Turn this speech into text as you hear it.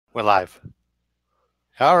We're live.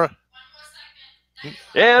 All right.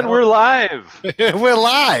 And we're live. We're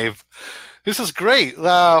live. This is great.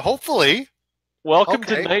 Hopefully. Welcome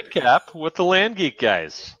to Okay. Nite Cap with the Land Geek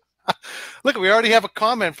Guys. Look, we already have a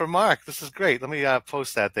comment from Mark. This is great. Let me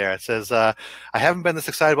post that there. It says, I haven't been this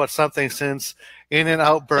excited about something since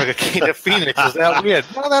In-N-Out Burger King at Phoenix. Is that weird?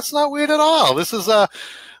 No, that's not weird at all. This is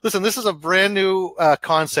listen, this is a brand new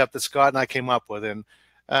concept that Scott and I came up with. And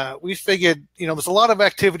we figured, there's a lot of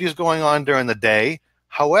activities going on during the day.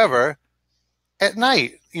 However, at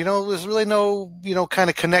night, there's really no, kind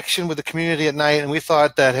of connection with the community at night. And we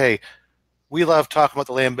thought that, hey, we love talking about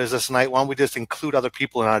the land business tonight. Why don't we just include other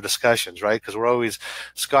people in our discussions, right? Because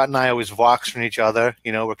Scott and I always vox from each other.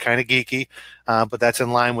 We're kind of geeky, but that's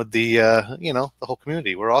in line with the, the whole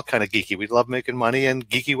community. We're all kind of geeky. We love making money in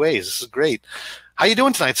geeky ways. This is great. How you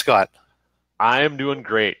doing tonight, Scott? I am doing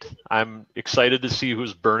great. I'm excited to see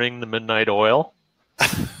who's burning the midnight oil.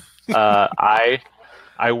 I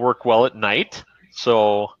work well at night,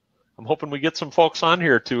 so I'm hoping we get some folks on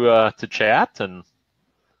here to chat and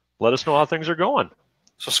let us know how things are going.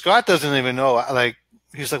 So Scott doesn't even know.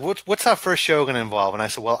 He's like, what's our first show going to involve? And I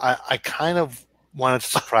said, well, I kind of wanted to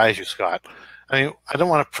surprise you, Scott. I mean, I don't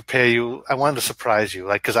want to prepare you. I wanted to surprise you,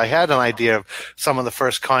 because I had an idea of some of the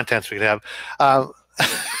first contents we could have.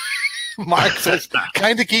 Mark says,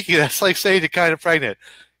 kind of geeky. That's like saying you're kind of pregnant.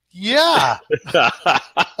 Yeah. I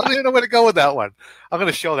don't even know where to go with that one. I'm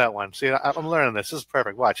going to show that one. See, I'm learning this. This is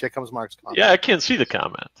perfect. Watch. Here comes Mark's comment. Yeah, I can't see the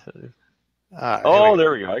comment. There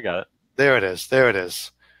we go. I got it. There it is. There it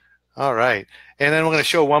is. All right. And then we're going to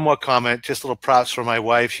show one more comment, just little props for my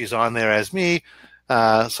wife. She's on there as me.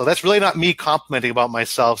 So that's really not me complimenting about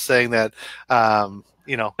myself, saying that,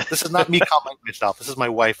 this is not me complimenting myself. This is my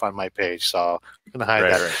wife on my page. So I'm going to hide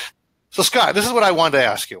that. Right. So, Scott, this is what I wanted to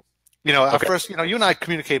ask you. Okay. First, you and I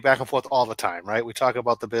communicate back and forth all the time, right? We talk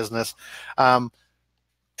about the business.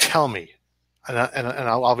 Tell me, and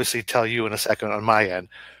I'll obviously tell you in a second on my end.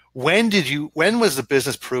 When did you prove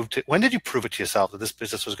it to yourself that this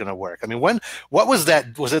business was going to work? I mean, what was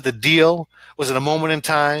that? Was it the deal? Was it a moment in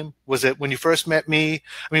time? Was it when you first met me?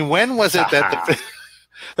 I mean, when was it that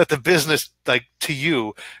that the business, to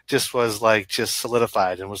you, just was just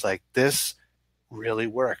solidified and was like, this really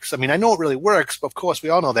works? I mean, I know it really works, but of course we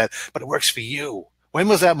all know that, but it works for you. When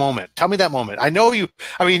was that moment? Tell me that moment. I know you.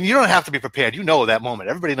 I mean, you don't have to be prepared. You know that moment.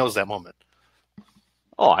 Everybody knows that moment.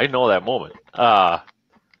 Oh, I know that moment.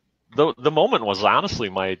 The moment was honestly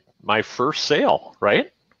my first sale,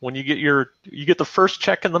 right? When you get the first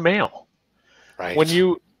check in the mail. Right. That's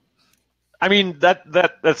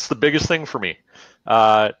the biggest thing for me.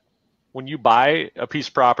 When you buy a piece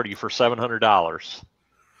of property for $700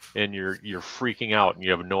 and you're freaking out and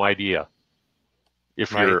you have no idea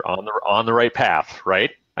if you're on the right path,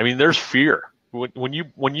 right? I mean, there's fear. When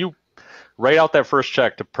you write out that first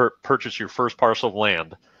check to purchase your first parcel of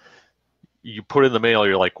land, you put in the mail,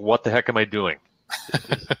 you're like, what the heck am I doing?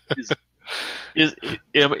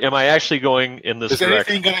 Am I actually going in this direction? Is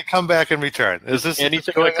anything going to come back in return? Is this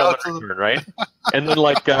anything going to come in return, right? And then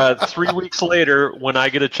 3 weeks later, when I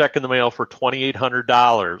get a check in the mail for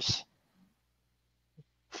 $2,800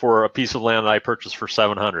 for a piece of land that I purchased for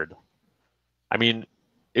 $700, I mean,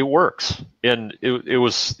 it works. And it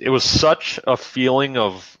was such a feeling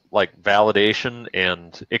of validation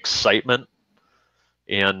and excitement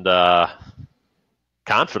and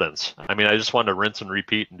confidence. I mean, I just wanted to rinse and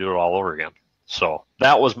repeat and do it all over again. So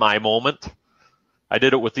that was my moment. I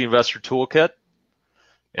did it with the investor toolkit.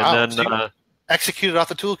 And then you executed off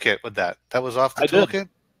the toolkit with that. That was off the toolkit? Did.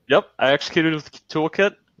 Yep. I executed with the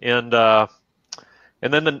toolkit. And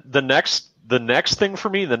then the next thing for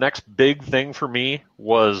me, the next big thing for me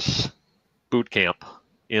was boot camp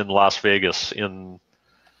in Las Vegas in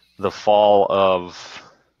the fall of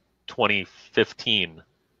 2015.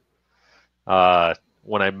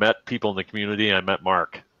 When I met people in the community, I met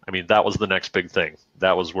Mark. I mean, that was the next big thing.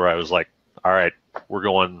 That was where I was like, all right, we're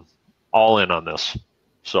going all in on this.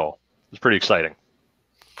 So it was pretty exciting.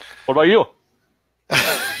 What about you?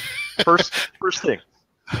 First thing.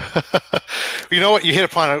 You know what? You hit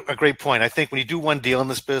upon a great point. I think when you do one deal in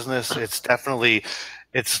this business, it's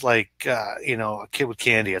like, a kid with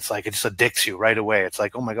candy. It's like, it just addicts you right away. It's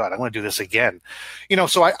like, oh my God, I want to do this again.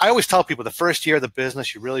 So I always tell people the first year of the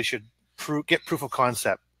business, you really should get proof of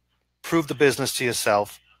concept, prove the business to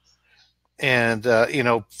yourself. And,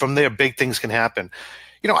 from there, big things can happen.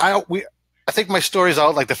 I think my story's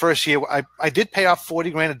out. Like the first year, I did pay off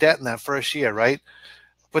 40 grand of debt in that first year, right?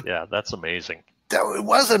 But yeah, that's amazing. It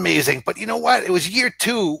was amazing. But you know what? It was year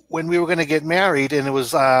 2 when we were going to get married, and it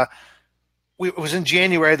was it was in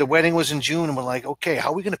January. The wedding was in June. And we're like, okay, how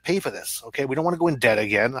are we going to pay for this? Okay, we don't want to go in debt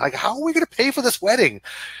again. Like, how are we going to pay for this wedding?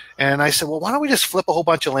 And I said, well, why don't we just flip a whole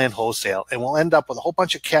bunch of land wholesale, and we'll end up with a whole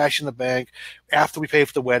bunch of cash in the bank after we pay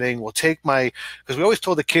for the wedding. We'll take because we always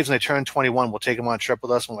told the kids when they turned 21, we'll take them on a trip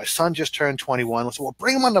with us. When my son just turned 21, so we'll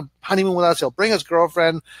bring him on the honeymoon with us. He'll bring his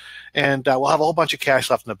girlfriend, and we'll have a whole bunch of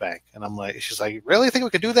cash left in the bank. And I'm like, she's like, really think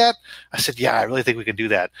we could do that? I said, yeah, I really think we can do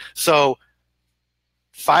that. So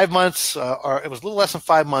 5 months, or it was a little less than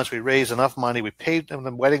 5 months, we raised enough money. We paid them.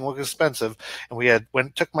 The wedding was expensive, and we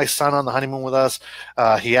took my son on the honeymoon with us.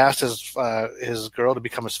 He asked his girl to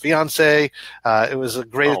become his fiance. It was a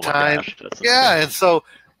great time. Yeah,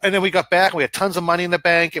 and then we got back, and we had tons of money in the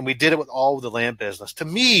bank, and we did it with all of the land business. To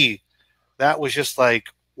me, that was just like,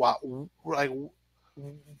 wow, like,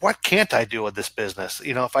 what can't I do with this business?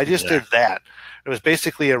 If I just did that. It was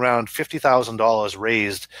basically around $50,000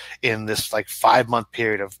 raised in this like 5 month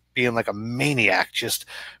period of being like a maniac, just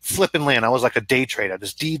flipping land. I was like a day trader,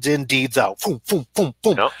 just deeds in, deeds out, boom, boom, boom,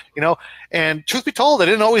 boom. Yep. And truth be told, I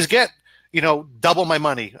didn't always get double my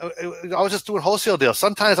money. I was just doing wholesale deals.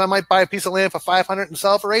 Sometimes I might buy a piece of land for $500 and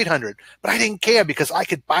sell it for $800, but I didn't care because I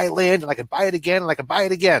could buy land and I could buy it again and I could buy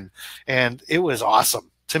it again, and it was awesome.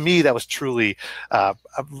 To me, that was truly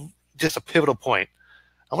just a pivotal point.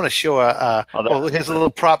 I want to show here's a little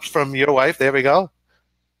props from your wife. There we go.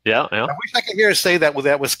 Yeah. I wish I could hear her say that with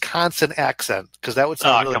that Wisconsin accent, because that would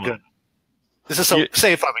sound really good. This is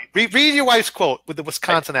say it for me. Read your wife's quote with the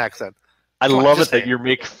Wisconsin accent. I love it that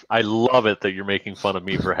you're making fun of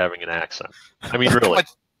me for having an accent. I mean, really.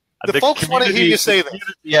 The folks want to hear you say that.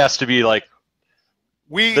 Yes, to be like.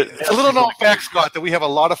 It's a little known fact, Scott, that we have a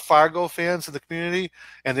lot of Fargo fans in the community,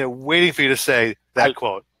 and they're waiting for you to say that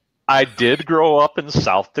quote. I did grow up in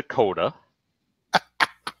South Dakota,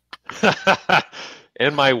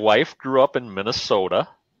 and my wife grew up in Minnesota,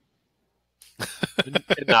 and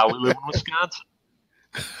now we live in Wisconsin.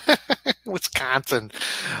 Wisconsin.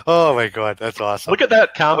 Oh, my God. That's awesome. Look at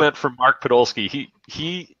that comment from Mark Podolsky.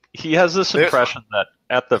 He has this impression that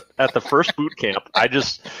at the first boot camp,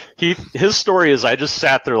 his story is I just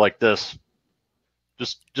sat there like this,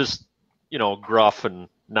 just gruff and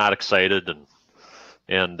not excited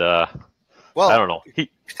and well, I don't know. He's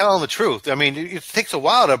telling the truth. I mean, it takes a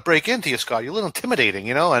while to break into you, Scott. You're a little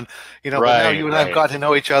intimidating, and right, but now you and I have got to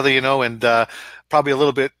know each other, and probably a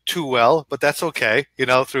little bit too well, but that's okay,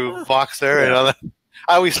 through Voxer and other.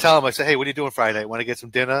 I always tell him, I say, hey, what are you doing Friday night? Want to get some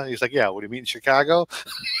dinner? He's like, yeah, what, are you meeting in Chicago?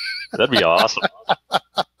 That'd be awesome.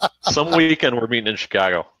 Some weekend we're meeting in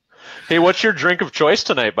Chicago. Hey, what's your drink of choice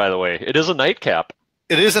tonight, by the way? It is a Nite Cap.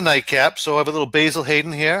 It is a Nite Cap, so I have a little Basil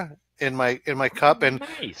Hayden here in my cup. And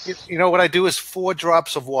nice. What I do is 4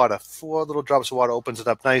 drops of water. 4 little drops of water opens it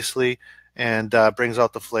up nicely and brings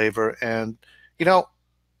out the flavor. And,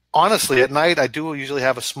 honestly, at night, I do usually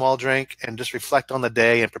have a small drink and just reflect on the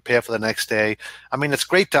day and prepare for the next day. I mean, it's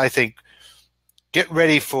great to, I think, get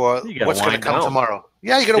ready for what's going to come tomorrow.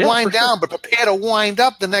 Yeah, you got to wind down, but prepare to wind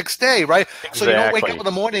up the next day, right? Exactly. So you don't wake up in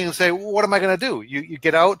the morning and say, well, what am I going to do? You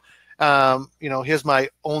get out. Here's my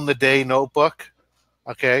Own the Day notebook.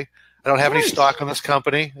 Okay. I don't have any stock on this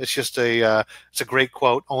company. It's just it's a great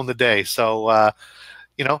quote, Own the Day. So, I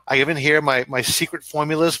even here my secret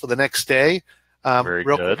formulas for the next day. Very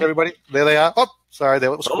real good. Quick, everybody. There they are. Oh, sorry, that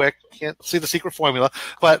was quick. Can't see the secret formula,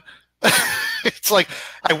 but it's like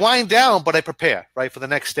I wind down, but I prepare right for the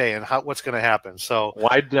next day and what's going to happen. So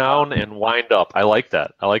wind down and wind up. I like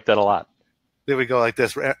that. I like that a lot. There we go, like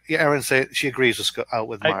this. Erin say she agrees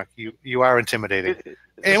with Mark. You are intimidating,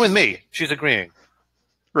 and with me, she's agreeing.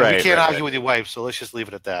 Right. You can't argue with your wife, so let's just leave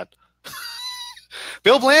it at that.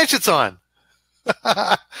 Bill Blanchett's on.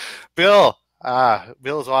 Bill.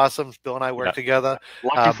 Bill's awesome. Bill and I work together.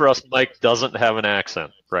 Lucky for us, Mike doesn't have an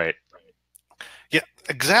accent, right? Yeah,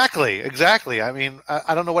 exactly. I mean,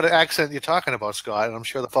 I don't know what accent you're talking about, Scott, and I'm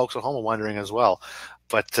sure the folks at home are wondering as well.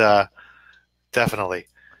 But definitely.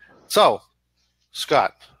 So,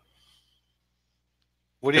 Scott,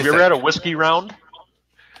 what do you think? Have you ever had a whiskey round?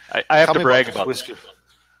 I have to brag about whiskey.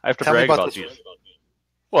 I have to brag about these.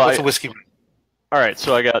 Well, what's a whiskey? All right,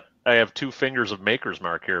 so I have 2 fingers of Maker's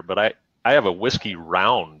Mark here, but I have a whiskey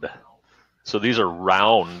round. So these are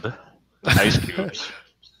round ice cubes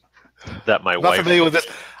that my wife.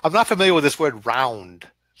 I'm not familiar with this word round.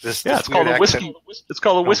 It's called a whiskey. It's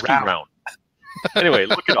called a whiskey round. Anyway,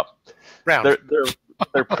 look it up. Round.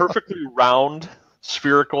 They're perfectly round,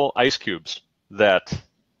 spherical ice cubes that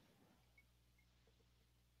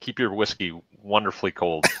keep your whiskey wonderfully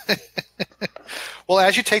cold. Well,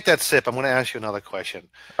 as you take that sip, I'm going to ask you another question.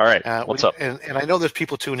 All right. What's up? And I know there's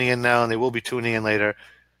people tuning in now, and they will be tuning in later.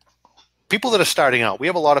 people that are starting out. We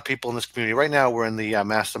have a lot of people in this community right now. We're in the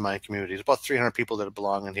Mastermind community. There's about 300 people that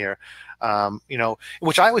belong in here.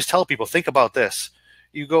 Which I always tell people, think about this.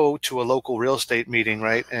 You go to a local real estate meeting,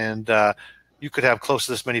 right? And you could have close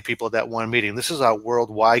to this many people at that one meeting. This is our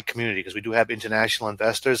worldwide community because we do have international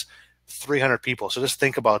investors, 300 people. So just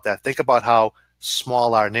think about that. Think about how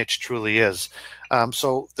small our niche truly is.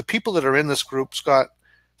 So the people that are in this group, Scott,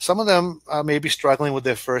 some of them may be struggling with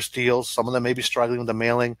their first deals. Some of them may be struggling with the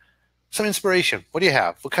mailing. Some inspiration. What do you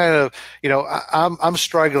have? What kind of, I'm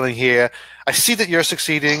struggling here. I see that you're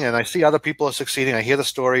succeeding and I see other people are succeeding. I hear the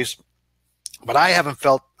stories, but I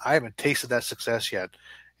haven't tasted that success yet.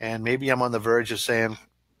 And maybe I'm on the verge of saying,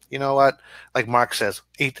 you know what? Like Mark says,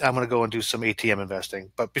 I'm going to go and do some ATM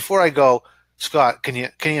investing. But before I go, Scott, can you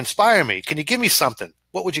inspire me? Can you give me something?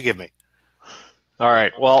 What would you give me? All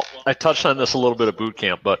right. Well, I touched on this a little bit at boot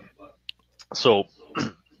camp, but so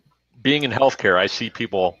being in healthcare, I see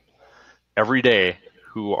people every day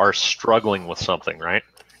who are struggling with something, right?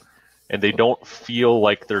 And they don't feel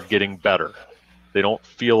like they're getting better. They don't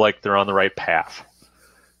feel like they're on the right path.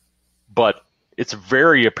 But it's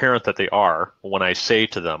very apparent that they are when I say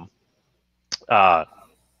to them,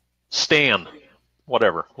 Stan,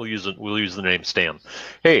 whatever, we'll use the name Stan.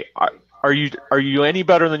 Hey, are you any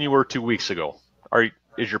better than you were 2 weeks ago?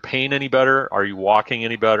 Is your pain any better? Are you walking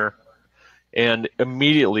any better? And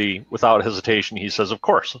immediately, without hesitation, he says, of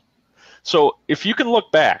course. So if you can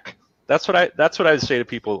look back, that's what I say to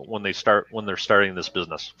people when they're starting this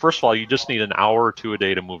business. First of all, you just need an hour or two a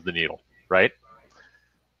day to move the needle, right?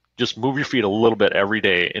 Just move your feet a little bit every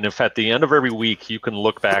day. And if at the end of every week you can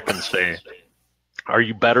look back and say, are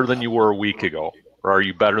you better than you were a week ago? Or are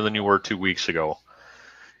you better than you were 2 weeks ago?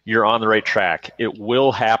 You're on the right track. It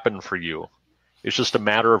will happen for you. It's just a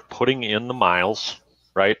matter of putting in the miles,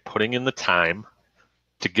 right? Putting in the time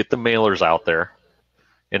to get the mailers out there.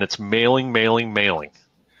 And it's mailing.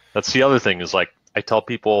 That's the other thing is, like, I tell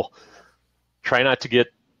people, try not to get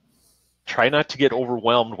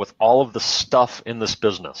overwhelmed with all of the stuff in this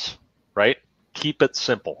business, right? Keep it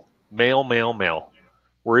simple. Mail.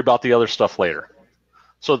 Worry about the other stuff later.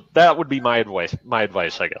 So that would be my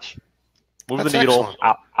advice, I guess. Move the needle,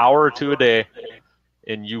 hour or two a day,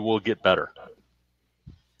 and you will get better.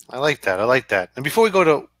 I like that. And before we go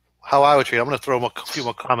to how I would treat, I'm going to throw a few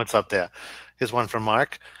more comments up there. Here's one from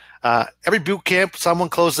Mark. Every boot camp, someone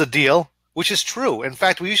closes a deal, which is true. In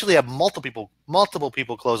fact, we usually have multiple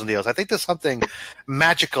people closing deals. I think there's something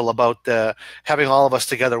magical about having all of us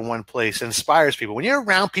together in one place. It inspires people. When you're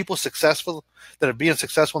around people successful that are being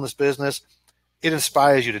successful in this business, it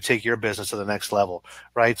inspires you to take your business to the next level,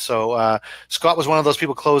 right? So Scott was one of those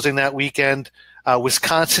people closing that weekend.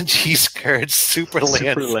 Wisconsin cheese curds, super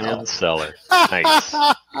land seller. Nice.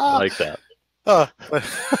 I like that.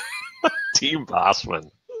 Team Bossman.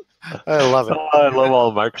 I love it. I love all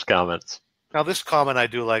of Mark's comments. Now, this comment I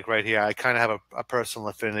do like right here. I kind of have a personal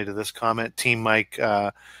affinity to this comment. Team Mike,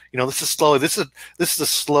 this is slow. This is a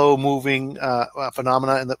slow moving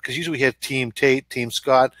phenomena, because usually we have Team Tate, Team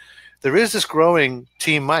Scott. There is this growing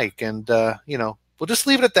Team Mike, and we'll just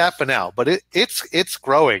leave it at that for now. But it's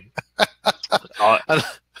growing.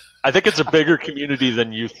 I think it's a bigger community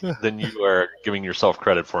than you are giving yourself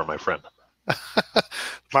credit for, my friend.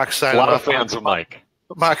 Mark's a lot of fans of Mike.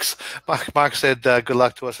 Mark said, good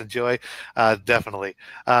luck to us. Enjoy. Definitely.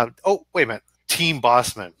 Wait a minute. Team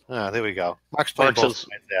Bossman. There we go. Mark's playing both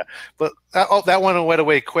sides there. But that one went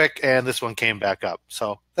away quick, and this one came back up.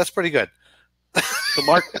 So that's pretty good. So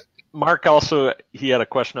Mark also, he had a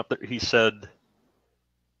question up there. He said,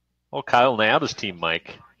 Kyle Knapp is Team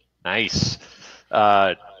Mike. Nice.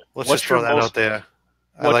 Let's just throw that out there.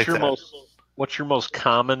 What's your most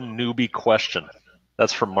common newbie question?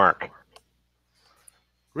 That's from Mark.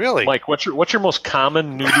 Really? Mike, what's your most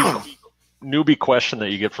common newbie question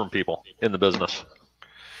that you get from people in the business?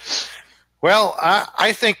 Well,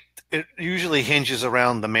 I think it usually hinges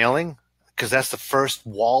around the mailing, because that's the first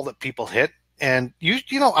wall that people hit. And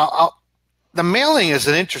the mailing is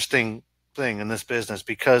an interesting thing in this business,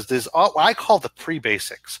 because there's I call the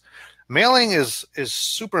pre-basics. Mailing is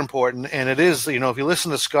super important, and it is, if you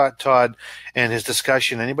listen to Scott Todd and his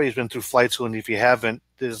discussion, anybody who's been through flight school, and if you haven't,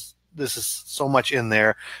 this is so much in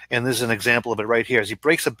there, and this is an example of it right here, as he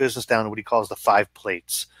breaks a business down to what he calls the 5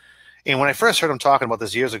 plates. And when I first heard him talking about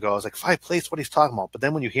this years ago, I was like, 5 plates, what he's talking about? But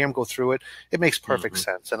then when you hear him go through it, it makes perfect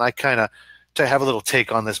sense. And I kind of to have a little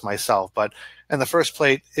take on this myself. And the first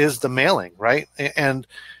plate is the mailing, right? And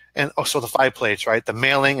And so the 5 plates, right? The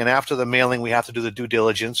mailing, and after the mailing, we have to do the due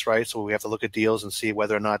diligence, right? So we have to look at deals and see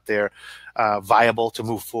whether or not they're viable to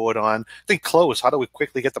move forward on. Then close. How do we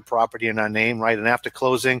quickly get the property in our name, right? And after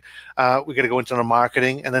closing, we got to go into the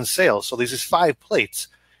marketing and then sales. So these 5 plates.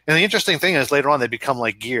 And the interesting thing is later on they become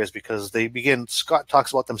like gears because they begin, Scott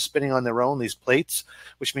talks about them spinning on their own, these plates,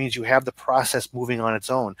 which means you have the process moving on its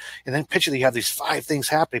own. And then picture that you have these 5 things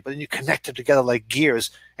happening, but then you connect them together like gears,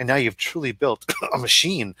 and now you've truly built a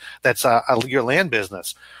machine that's your land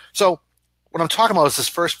business. So what I'm talking about is this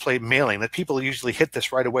first plate mailing, that people usually hit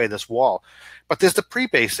this right away, this wall. But there's the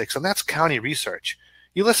pre-basics, and that's county research.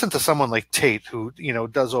 You listen to someone like Tate, who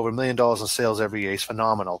does over $1 million in sales every year. He's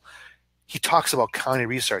phenomenal. He talks about county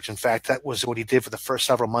research. In fact, that was what he did for the first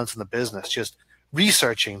several months in the business, just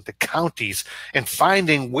researching the counties and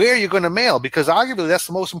finding where you're going to mail, because arguably that's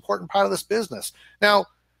the most important part of this business. Now,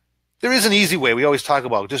 there is an easy way. We always talk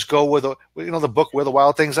about just go where the book Where the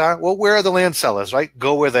Wild Things Are. Well, where are the land sellers, right?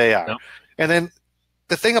 Go where they are. Yep. And then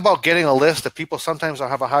the thing about getting a list that people sometimes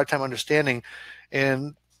have a hard time understanding,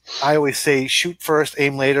 and I always say shoot first,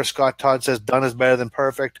 aim later. Scott Todd says done is better than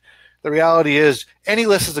perfect. The reality is any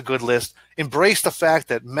list is a good list. Embrace the fact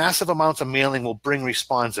that massive amounts of mailing will bring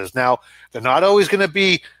responses. Now, they're not always going to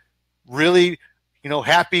be really,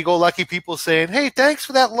 happy-go-lucky people saying, hey, thanks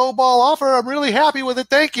for that low-ball offer. I'm really happy with it.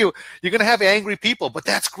 Thank you. You're going to have angry people, but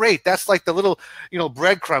that's great. That's like the little,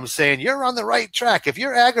 breadcrumbs saying you're on the right track. If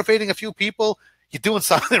you're aggravating a few people, you're doing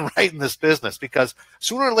something right in this business, because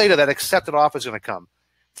sooner or later that accepted offer is going to come.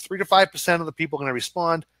 3 to 5% of the people are going to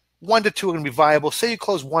respond. 1 to 2 are going to be viable. Say you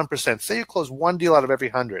close 1%. Say you close 1 deal out of every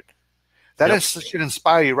 100. That should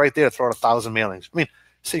inspire you right there to throw out 1,000 mailings. I mean,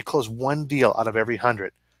 say you close 1 deal out of every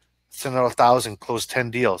 100. Send out 1,000, close 10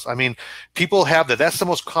 deals. I mean, people have that. That's the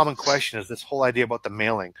most common question, is this whole idea about the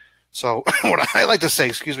mailing. So what I like to say,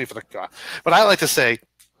 excuse me for the car, what I like to say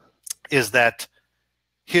is that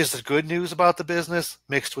here's the good news about the business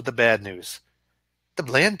mixed with the bad news. The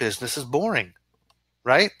land business is boring.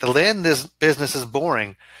 Right? The land business is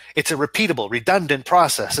boring. It's a repeatable, redundant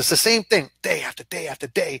process. It's the same thing day after day after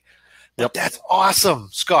day. But that's awesome,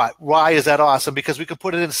 Scott. Why is that awesome? Because we can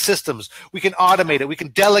put it in systems. We can automate it. We can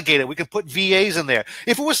delegate it. We can put VAs in there.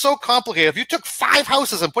 If it was so complicated, if you took 5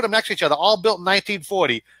 houses and put them next to each other, all built in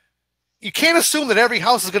 1940, you can't assume that every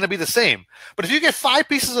house is going to be the same. But if you get 5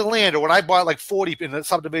 pieces of land, or when I bought like 40 in a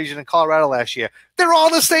subdivision in Colorado last year, they're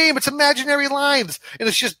all the same. It's imaginary lines, and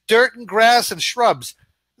it's just dirt and grass and shrubs.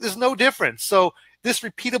 There's no difference. So this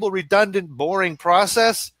repeatable, redundant, boring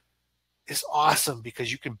process is awesome,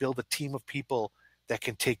 because you can build a team of people that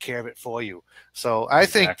can take care of it for you. So I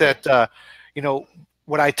think that,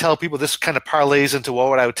 what I tell people, this kind of parlays into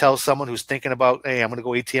what I would tell someone who's thinking about, hey, I'm going to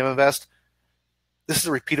go ATM invest. This is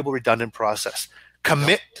a repeatable, redundant process.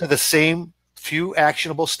 Commit to the same few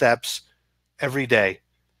actionable steps every day.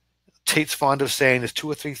 Tate's fond of saying there's 2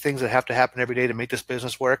 or 3 things that have to happen every day to make this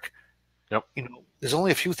business work. Yep. There's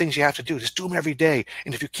only a few things you have to do. Just do them every day.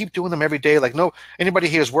 And if you keep doing them every day, anybody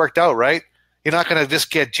here has worked out, right? You're not going to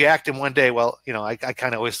just get jacked in one day. Well, I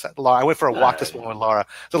kind of always, Laura, I went for a walk this morning with Laura.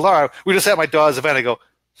 So Laura, we just had my daughter's event. I go,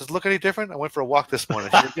 does it look any different? I went for a walk this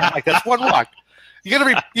morning. Yeah, like, that's one walk. You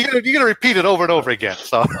gotta repeat it over and over again.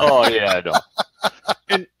 So. Oh yeah, I know.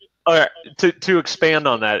 And all right, to expand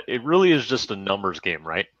on that, it really is just a numbers game,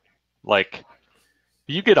 right? Like,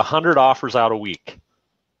 you get 100 offers out a week,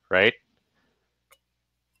 right?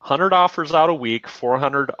 100 offers out a week,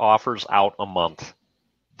 400 offers out a month.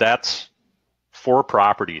 That's 4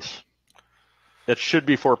 properties. That should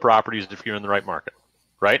be 4 properties if you're in the right market,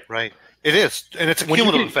 right? Right. It is, and it's a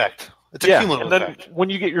cumulative effect. It's a cumulative effect.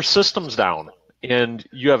 When you get your systems down, and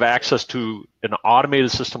you have access to an automated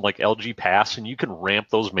system like LG Pass, and you can ramp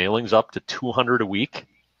those mailings up to 200 a week,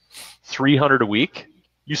 300 a week,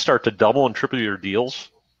 you start to double and triple your deals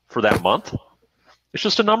for that month. It's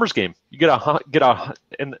just a numbers game. You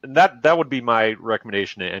and that would be my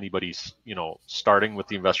recommendation to anybody's, starting with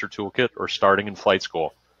the Investor Toolkit or starting in flight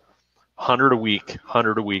school. 100 a week,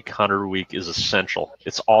 100 a week, 100 a week is essential.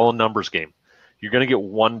 It's all a numbers game. You're going to get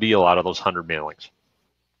 1 deal out of those 100 mailings.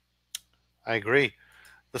 I agree.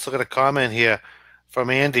 Let's look at a comment here from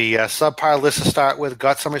Andy. Subpar list to start with.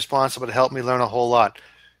 Got some response, but it helped me learn a whole lot.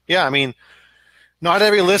 Yeah, I mean, not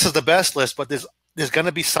every list is the best list, but there's going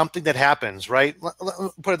to be something that happens, right?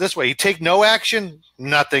 Put it this way. You take no action,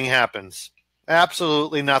 nothing happens.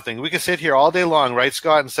 Absolutely nothing. We can sit here all day long, right,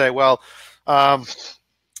 Scott, and say, well,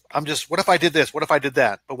 what if I did this? What if I did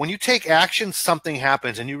that? But when you take action, something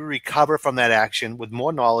happens, and you recover from that action with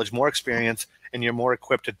more knowledge, more experience, and you're more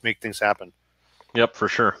equipped to make things happen. Yep, for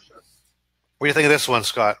sure. What do you think of this one,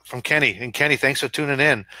 Scott? From Kenny. And Kenny, thanks for tuning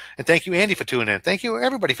in. And thank you, Andy, for tuning in. Thank you,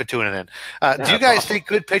 everybody, for tuning in. Do you guys think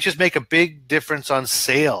good pictures make a big difference on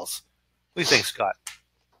sales? What do you think, Scott?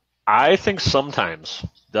 I think sometimes,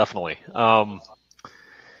 definitely.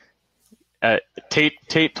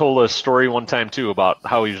 Tate told a story one time, too, about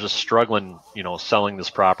how he was just struggling, selling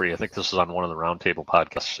this property. I think this was on one of the Roundtable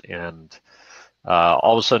podcasts. And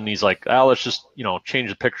all of a sudden, he's like, let's just,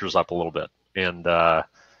 change the pictures up a little bit. And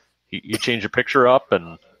he changed the picture up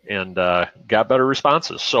and got better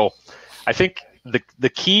responses. So I think the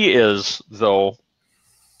key is, though,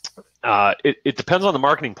 it depends on the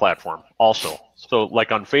marketing platform also. So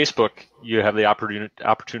like on Facebook, you have the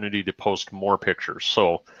opportunity to post more pictures.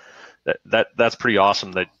 So that's pretty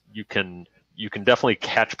awesome that you can definitely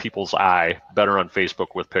catch people's eye better on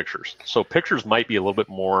Facebook with pictures. So pictures might be a little bit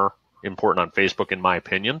more important on Facebook, in my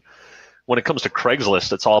opinion. When it comes to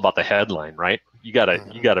Craigslist, it's all about the headline, right? You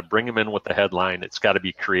gotta bring them in with the headline. It's got to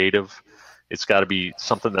be creative. It's got to be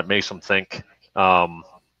something that makes them think.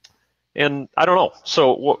 And I don't know.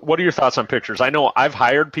 So what are your thoughts on pictures? I know I've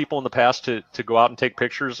hired people in the past to go out and take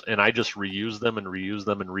pictures, and I just reuse them and reuse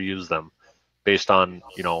them and reuse them based on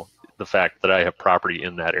the fact that I have property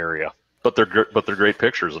in that area. But they're great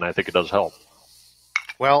pictures, and I think it does help.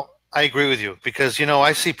 Well, I agree with you because,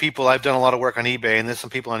 I see people, I've done a lot of work on eBay, and there's some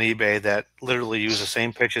people on eBay that literally use the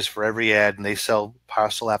same pictures for every ad, and they sell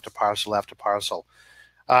parcel after parcel after parcel.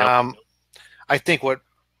 Yep. I think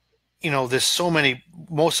there's so many,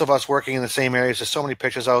 most of us working in the same areas, there's so many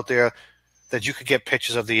pictures out there that you could get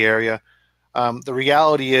pictures of the area. The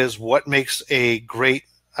reality is what makes a great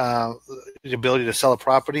the ability to sell a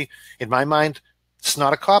property, in my mind, it's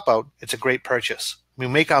not a cop-out. It's a great purchase. We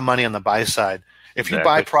make our money on the buy side. If you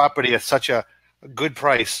buy property at such a good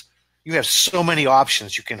price, you have so many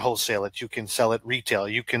options. You can wholesale it. You can sell it retail.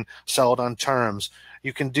 You can sell it on terms.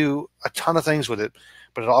 You can do a ton of things with it,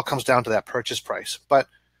 but it all comes down to that purchase price. But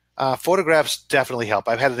photographs definitely help.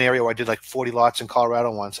 I've had an area where I did like 40 lots in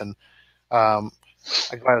Colorado once, and I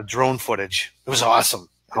got a drone footage. It was awesome.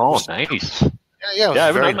 Nice. Yeah,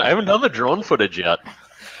 I haven't done the drone footage yet.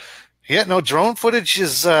 Yeah, no, drone footage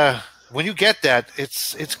is when you get that,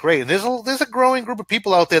 it's great. And there's a growing group of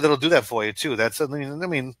people out there that'll do that for you too.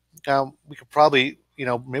 We could probably,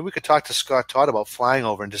 maybe we could talk to Scott Todd about flying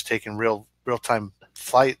over and just taking real time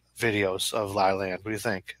flight videos of our land. What do you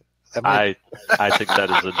think? I think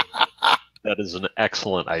that is an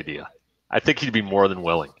excellent idea. I think he'd be more than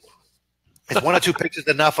willing. Is 1 or 2 pictures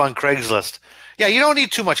enough on Craigslist? Yeah, you don't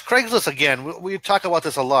need too much. Craigslist, again, we talk about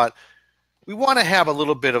this a lot. We want to have a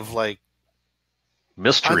little bit of like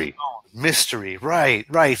mystery. Mystery, right.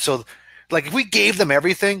 So like if we gave them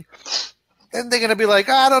everything, then they're going to be like,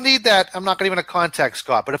 I don't need that. I'm not going to even contact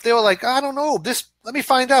Scott. But if they were like, I don't know, let me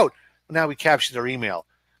find out. Now we capture their email.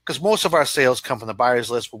 Because most of our sales come from the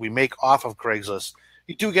buyer's list, what we make off of Craigslist.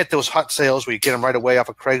 You do get those hot sales where you get them right away off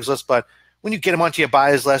of Craigslist, but when you get them onto your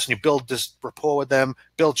buyer's list and you build this rapport with them,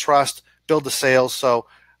 build trust, build the sales, so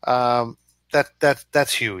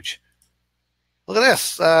that's huge. Look at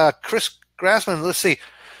this, Chris Grassman. Let's see.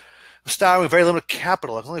 I'm starting with very limited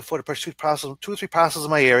capital. I can only afford to purchase 2 or 3 parcels in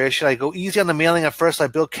my area. Should I go easy on the mailing at first? I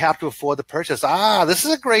build cap to afford the purchase. This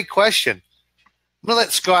is a great question. I'm gonna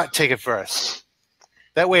let Scott take it first.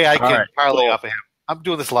 That way I can parlay off of him. I'm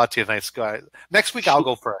doing this a lot tonight, Scott. Next week I'll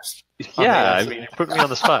go first. Yeah, you put me on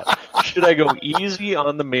the spot. Should I go easy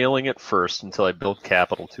on the mailing at first until I build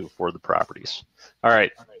capital to afford the properties? All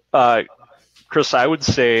right. Chris, I would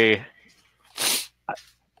say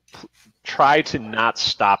try to not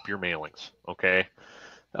stop your mailings, okay?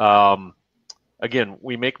 Again,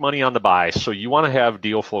 we make money on the buy, so you want to have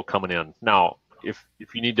deal flow coming in. Now, if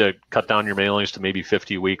you need to cut down your mailings to maybe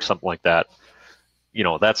 50 a week, something like that,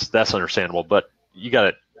 that's understandable, but you got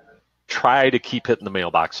to try to keep hitting the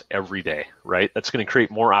mailbox every day, right? That's going to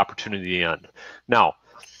create more opportunity at the end. Now,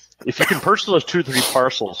 if you can purchase those 2 or 3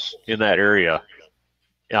 parcels in that area,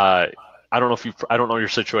 I don't know your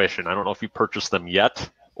situation. I don't know if you purchased them yet,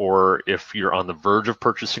 or if you're on the verge of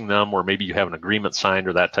purchasing them, or maybe you have an agreement signed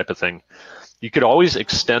or that type of thing. You could always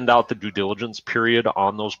extend out the due diligence period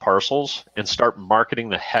on those parcels and start marketing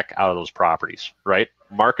the heck out of those properties, right?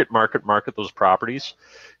 Market those properties.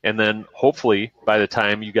 And then hopefully by the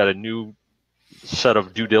time you got a new set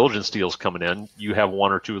of due diligence deals coming in, you have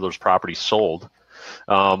 1 or 2 of those properties sold.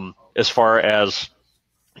 As far as,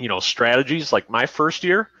 strategies, like my first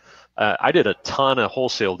year, I did a ton of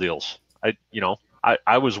wholesale deals.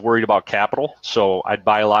 I was worried about capital, so I'd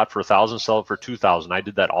buy a lot for $1,000, sell it for $2,000. I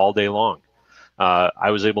did that all day long. I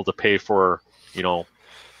was able to pay for, coaching.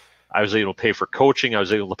 I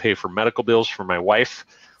was able to pay for medical bills for my wife,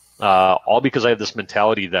 all because I had this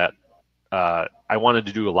mentality that I wanted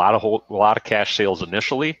to do a lot of cash sales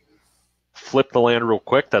initially, flip the land real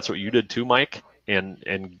quick. That's what you did too, Mike,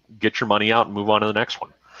 and get your money out and move on to the next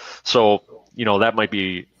one. So, that might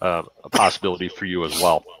be a possibility for you as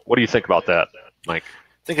well. What do you think about that, Mike?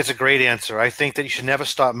 I think it's a great answer. I think that you should never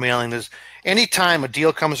stop mailing. Anytime a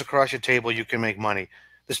deal comes across your table, you can make money.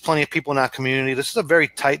 There's plenty of people in our community. This is a very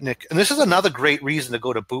tight-knit, and this is another great reason to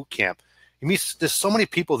go to boot camp. There's so many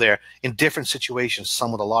people there in different situations,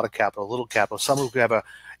 some with a lot of capital, little capital, some who have a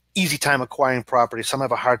easy time acquiring property, some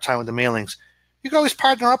have a hard time with the mailings. You can always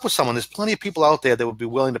partner up with someone. There's plenty of people out there that would be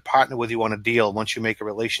willing to partner with you on a deal once you make a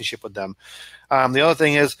relationship with them. The other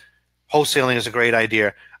thing is wholesaling is a great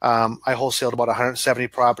idea. I wholesaled about 170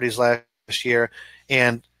 properties last year,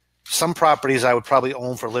 and some properties I would probably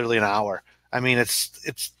own for literally an hour. I mean, it's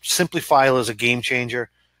Simplifile is a game changer.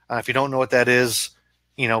 If you don't know what that is,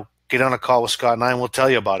 get on a call with Scott and I, and we'll tell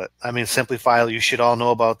you about it. I mean, Simplifile, you should all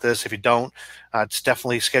know about this. If you don't, it's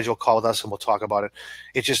definitely schedule a call with us and we'll talk about it.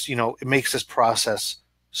 It just, it makes this process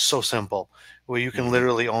so simple where you can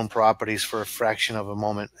literally own properties for a fraction of a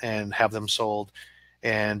moment and have them sold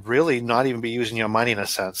and really not even be using your money in a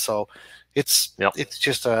sense. So it's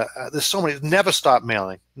just there's so many, never stop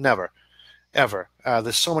mailing, never, ever.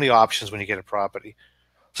 There's so many options when you get a property.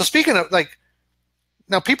 So speaking of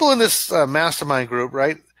now people in this mastermind group,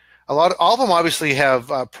 right? All of them obviously have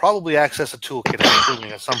probably access to toolkit, I'm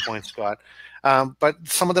assuming at some point, Scott. But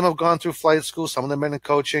some of them have gone through flight school, some of them have been in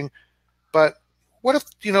coaching. But what if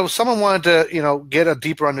someone wanted to get a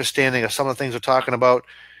deeper understanding of some of the things we're talking about?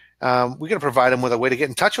 We're going to provide them with a way to get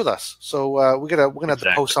in touch with us. So we're gonna have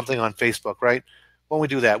to post something on Facebook, right? When we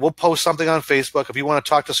do that, we'll post something on Facebook. If you want to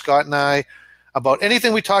talk to Scott and I about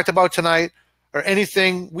anything we talked about tonight or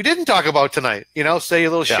anything we didn't talk about tonight, say you're a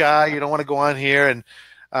little shy, you don't want to go on here and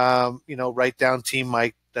write down Team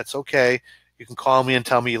Mike. That's okay. You can call me and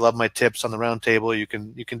tell me you love my tips on the round table. You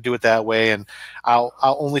can do it that way, and I'll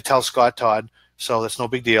only tell Scott Todd, so that's no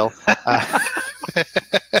big deal.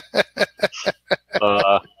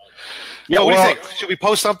 What do you think? Should we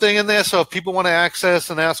post something in there so if people want to access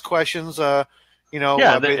and ask questions, and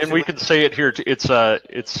we can say it here. It's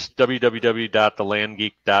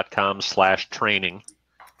www.thelandgeek.com/training.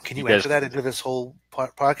 Can you enter that into this whole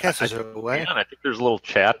podcast? Is there a way? I think there's a little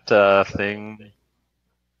chat thing.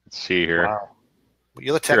 Let's see here. Wow.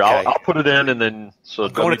 You're the tech guy. I'll put it in, and then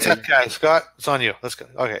going to tech guy. Scott, it's on you. Let's go.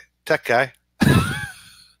 Okay, tech guy.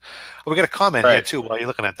 We got a comment here too while you're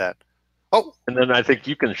looking at that. Oh, and then I think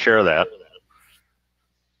you can share that.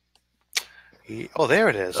 There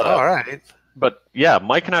it is. All right. But yeah,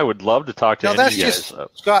 Mike and I would love to talk to any of you guys.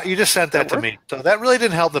 Scott, you just sent that to me, so that really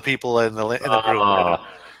didn't help the people in the group.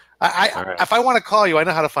 If I want to call you, I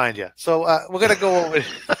know how to find you. So we're gonna go over.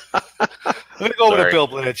 We're gonna go over to Bill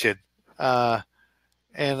Blanchard, and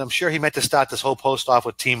I'm sure he meant to start this whole post off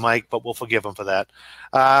with Team Mike, but we'll forgive him for that.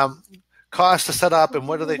 Cost to set up and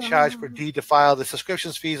what do they charge per deed to file? The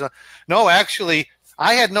subscriptions fees. No, actually,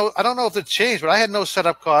 I don't know if it's changed, but I had no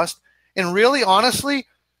setup cost, and really, honestly,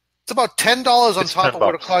 it's about $10 on top of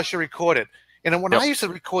what it costs you to record it. And when I used to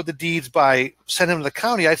record the deeds by sending them to the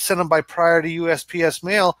county, I'd send them by prior to USPS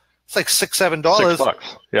mail. It's like $6-7. $6.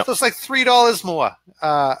 Yep. So it's like $3 more.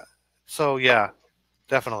 So yeah,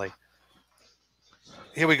 definitely.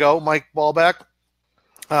 Here we go, Mike Ballback.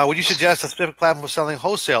 Would you suggest a specific platform for selling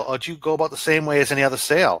wholesale, or do you go about the same way as any other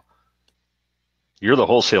sale? You're the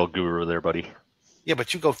wholesale guru there, buddy. Yeah,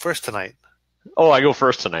 but you go first tonight. Oh, I go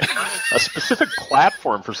first tonight. A specific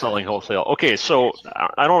platform for selling wholesale. Okay, so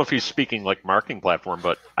I don't know if he's speaking like marketing platform,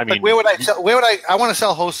 but I mean, where would I sell? I want to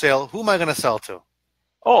sell wholesale. Who am I going to sell to?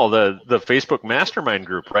 Oh, the Facebook Mastermind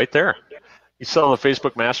group right there. You sell in the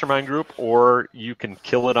Facebook Mastermind group, or you can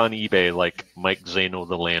kill it on eBay like Mike Zaino,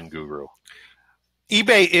 the land guru.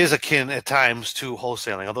 eBay is akin at times to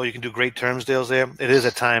wholesaling. Although you can do great terms deals there, it is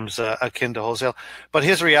at times akin to wholesale. But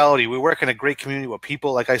here's the reality. We work in a great community where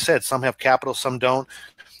people, like I said, some have capital, some don't.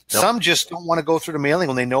 Nope. Some just don't want to go through the mailing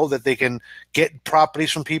when they know that they can get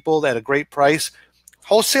properties from people at a great price.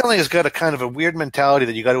 Wholesaling has got a kind of a weird mentality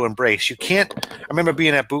that you got to embrace. You can't – I remember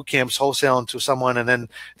being at boot camps wholesaling to someone, and then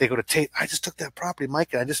they go to Tate, I just took that property,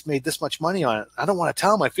 Mike, and I just made this much money on it. I don't want to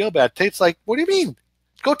tell them I feel bad. Tate's like, what do you mean?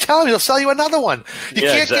 Go tell him. He'll sell you another one. You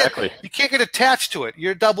can't get attached to it.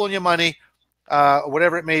 You're doubling your money,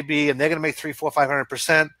 whatever it may be, and they're going to make 300, 400,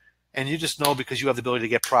 500%, and you just know because you have the ability to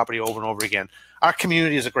get property over and over again. Our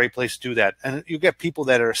community is a great place to do that, and you get people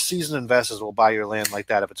that are seasoned investors who will buy your land like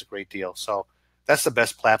that if it's a great deal. So that's the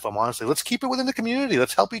best platform, honestly. Let's keep it within the community.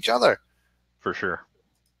 Let's help each other. For sure.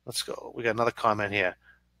 Let's go. We got another comment here.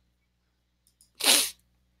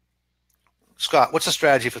 Scott, what's the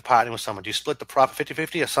strategy for partnering with someone? Do you split the profit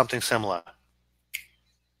 50-50 or something similar?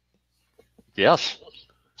 Yes.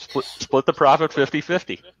 Split the profit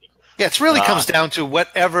 50-50. Yeah, it really comes down to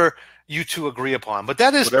whatever you two agree upon. But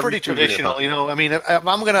that is pretty traditional. I mean, if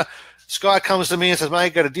I'm going to, Scott comes to me and says,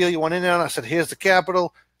 Mike, got a deal you want in there? And I said, here's the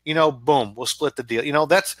capital. Boom, we'll split the deal.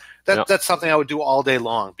 That's something I would do all day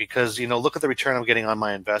long because, look at the return I'm getting on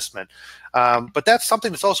my investment. But that's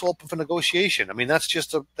something that's also open for negotiation. I mean, that's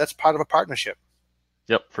part of a partnership.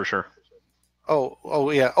 Yep, for sure. Oh,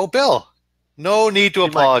 yeah. Oh, Bill. No need to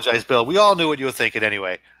apologize, Bill. We all knew what you were thinking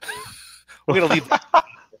anyway. We're going to leave that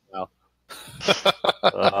now.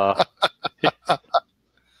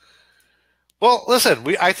 Well,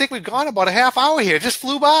 listen, I think we've gone about a half hour here. It just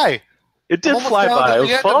flew by. It did fly by. It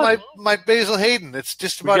was fun. My Basil Hayden. It's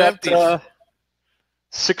just about empty.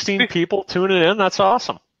 16 people tuning in. That's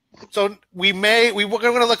awesome. So we're going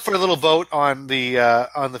to look for a little vote on the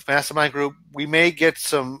Mastermind group. We may get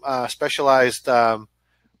some specialized.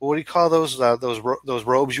 What do you call those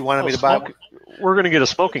robes you wanted me to buy? We're going to get a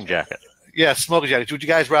smoking jacket. Yeah, smoking jackets. Would you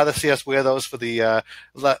guys rather see us wear those for the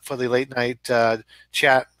late night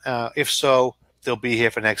chat? If so, they'll be here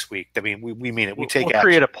for next week. I mean, we mean it. We'll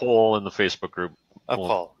create a poll in the Facebook group.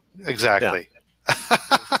 Poll, exactly. Yeah.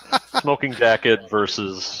 Smoking jacket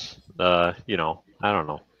versus, I don't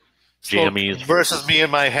know, jammies versus me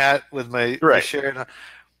and my hat with my shirt,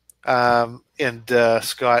 and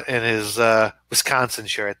Scott and his Wisconsin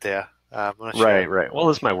shirt there. Right. Well,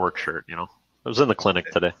 this is my work shirt. I was in the clinic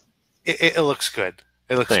today. It looks good.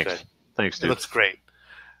 It looks good. Thanks, dude. It looks great.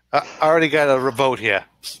 I already got a vote here.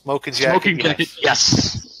 Smoking jacket.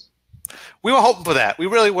 Yes. We were hoping for that. We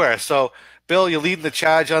really were. So, Bill, you're leading the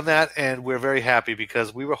charge on that, and we're very happy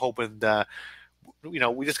because we were hoping.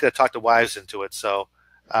 We just got to talk the wives into it. So.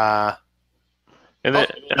 And I'm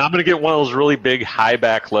going to get one of those really big high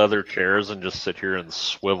back leather chairs and just sit here and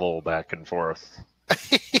swivel back and forth.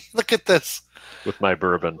 Look at this. With my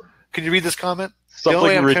bourbon. Can you read this comment?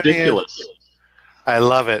 Something ridiculous. I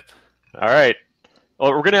love it. All right.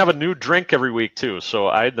 Well, we're going to have a new drink every week, too. So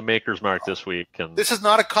I had the Maker's Mark this week. And this is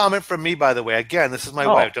not a comment from me, by the way. Again, this is my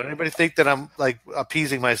wife. Don't anybody think that I'm like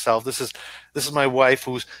appeasing myself. This is my wife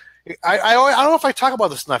who's I don't know if I talk about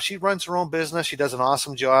this enough. She runs her own business. She does an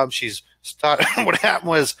awesome job. She's started. What happened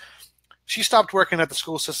was she stopped working at the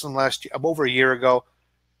school system over a year ago.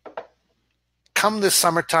 Come this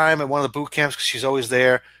summertime at one of the boot camps, because she's always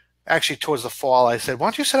there, actually towards the fall, I said, why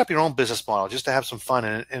don't you set up your own business model just to have some fun?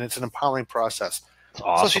 And it's an empowering process.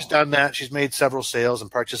 Awesome. So she's done that. She's made several sales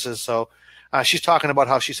and purchases. So she's talking about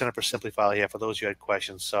how she set up her Simplifile here for those who had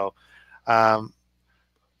questions. So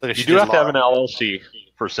you do have to have an LLC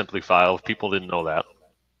for Simplifile if people didn't know that.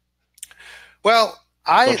 Well,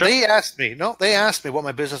 they asked me what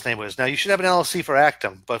my business name was. Now, you should have an LLC for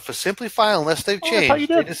Actum, but for Simplifile, unless they've changed,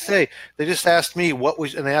 they just asked me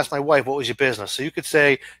and they asked my wife, what was your business? So you could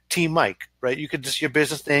say Team Mike, right? You could your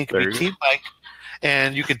business name could be Team Mike,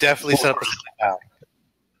 and you could definitely set up a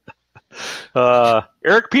Simplifile.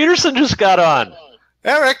 Eric Peterson just got on.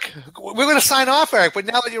 Eric, we're going to sign off, Eric, but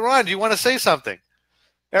now that you're on, do you want to say something?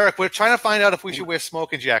 Eric, we're trying to find out if we should wear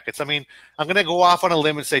smoking jackets. I mean, I'm going to go off on a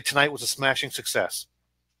limb and say tonight was a smashing success.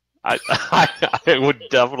 I would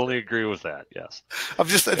definitely agree with that, yes.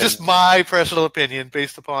 Just my personal opinion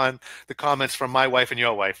based upon the comments from my wife and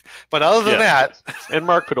your wife. But other than that. And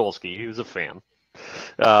Mark Podolsky, he was a fan.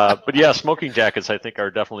 But yeah, smoking jackets I think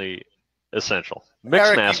are definitely essential.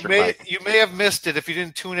 Eric, Mastermind. You may have missed it if you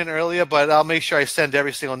didn't tune in earlier, but I'll make sure I send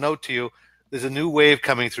every single note to you. There's a new wave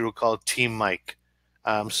coming through called Team Mike.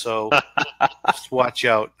 So just watch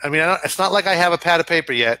out. I mean, it's not like I have a pad of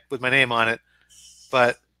paper yet with my name on it,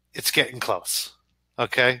 but it's getting close.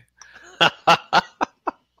 Okay. And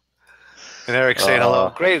Eric's saying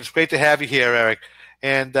hello. Great. It's great to have you here, Eric.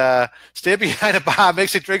 And stay behind a bar, make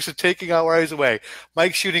some drinks, and taking our worries away.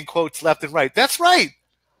 Mike's shooting quotes left and right. That's right.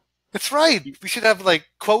 That's right. We should have like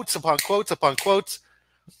quotes upon quotes upon quotes.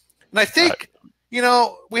 And I think,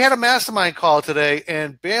 we had a mastermind call today,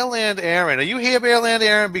 and Bearland Aaron, are you here, Bearland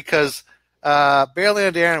Aaron? Because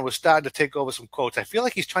Bearland Aaron was starting to take over some quotes. I feel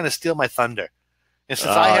like he's trying to steal my thunder. And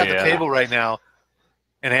since I have the table right now,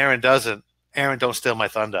 and Aaron doesn't, Aaron, don't steal my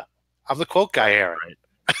thunder. I'm the quote guy, Aaron.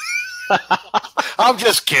 Right. I'm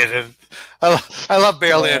just kidding. I love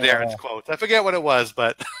Bearland Aaron's quotes. I forget what it was,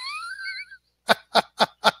 but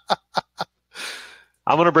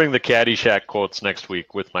I'm going to bring the Caddyshack quotes next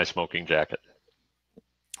week with my smoking jacket.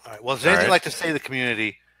 All right. Well, is there anything you'd like to say to the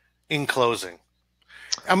community in closing?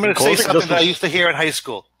 I'm going to say something that I used to hear in high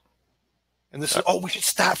school. And this is, we should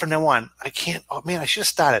start from now on. I can't. Oh, man, I should have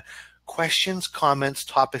started. Questions, comments,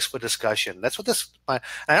 topics for discussion. That's what this, I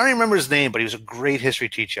don't even remember his name, but he was a great history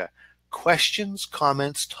teacher. Questions,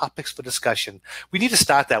 comments, topics for discussion. We need to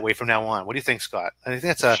start that way from now on. What do you think, Scott? I think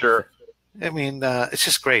that's Sure. I mean, it's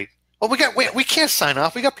just great. Well, we can't sign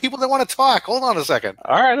off. We got people that want to talk. Hold on a second.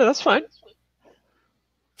 All right, that's fine.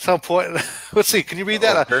 So important. Let's see. Can you read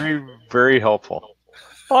that? Very, very helpful.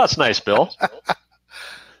 Well, that's nice, Bill.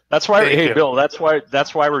 That's why. Thank you. Bill. That's why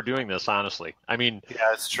we're doing this. Honestly, I mean,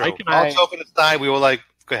 Yeah, it's true. Mike and All joking aside, we were like,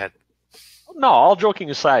 go ahead. No, all joking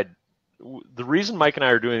aside, the reason Mike and I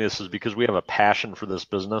are doing this is because we have a passion for this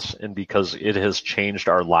business and because it has changed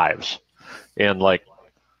our lives. And like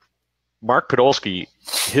Mark Podolsky,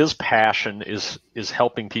 his passion is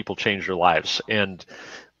helping people change their lives. And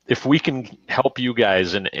if we can help you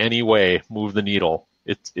guys in any way move the needle,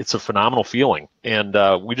 it's a phenomenal feeling. And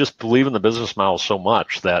we just believe in the business model so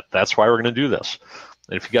much that's why we're going to do this.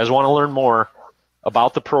 And if you guys want to learn more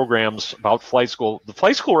about the programs, about flight school, the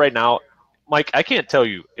flight school right now, Mike, I can't tell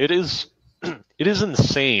you, it is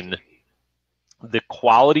insane, the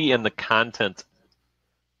quality and the content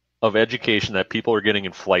of education that people are getting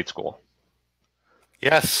in flight school.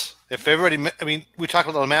 Yes. If everybody, I mean, we talked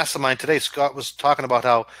about the Mastermind today. Scott was talking about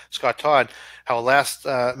how last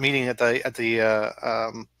meeting at the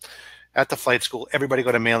flight school, everybody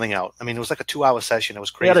got a mailing out. I mean, it was like a 2-hour session. It was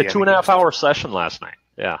crazy. We had a 2.5-hour session last night.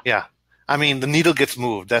 Yeah. Yeah. I mean, the needle gets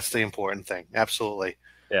moved. That's the important thing. Absolutely.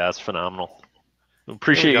 Yeah, that's phenomenal.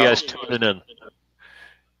 Appreciate you guys tuning in.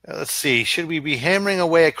 Let's see. Should we be hammering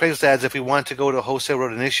away at Craigslist ads if we want to go to wholesale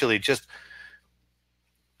road initially? Just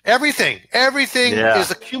everything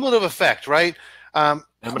is a cumulative effect, right? M&Ms.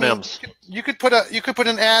 I mean, you could put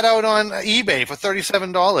an ad out on eBay for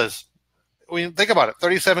 $37. I mean, think about it.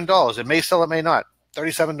 $37. It may sell, it may not.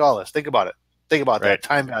 $37. Think about it. Think about that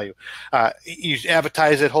time value. You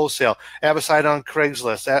advertise at wholesale, advertise on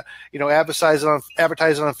Craigslist, advertise it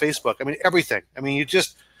on Facebook. I mean, everything. I mean, you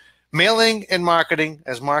just mailing and marketing,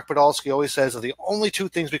 as Mark Podolsky always says, are the only two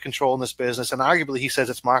things we control in this business. And arguably, he says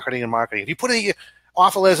it's marketing and marketing. If you put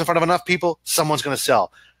offer letters in front of enough people, someone's going to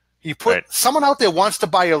sell. You put someone out there wants to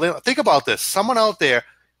buy your land. Think about this. Someone out there,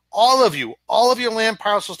 all of your land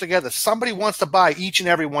parcels together, somebody wants to buy each and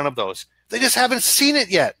every one of those. They just haven't seen it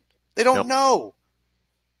yet. They don't know.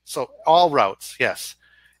 So all routes, yes.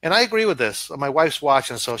 And I agree with this. My wife's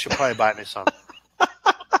watching, so she'll probably buy me some.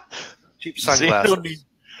 Cheap sunglasses.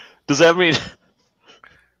 Does that mean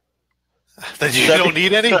that you don't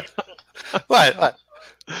need any? What?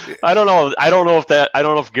 I don't know. I don't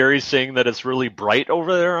know if Gary's saying that it's really bright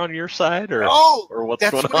over there on your side, or what's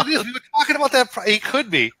going on. It is. We were talking about that. He could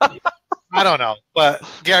be. I don't know. But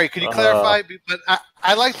Gary, can you clarify? But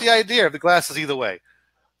I like the idea of the glasses either way.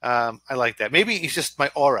 I like that. Maybe it's just my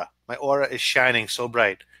aura. My aura is shining so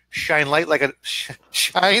bright. Shine light like a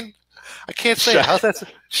shine. I can't say it. How's that?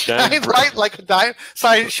 Shine bright like a diamond.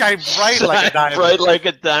 Shine bright like a diamond. Bright like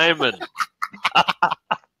a diamond.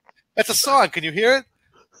 That's a song. Can you hear it?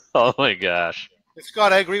 Oh my gosh.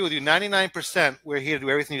 Scott, I agree with you. 99% we're here to do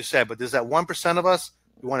everything you said, but there's that 1% of us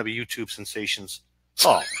who want to be YouTube sensations.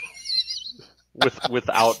 Oh.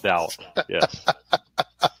 Without doubt. Yes.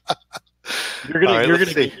 You're gonna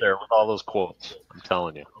get there with all those quotes. I'm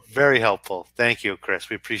telling you. Very helpful. Thank you, Chris.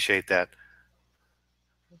 We appreciate that.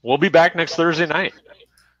 We'll be back next Thursday night.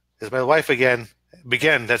 There's my wife again.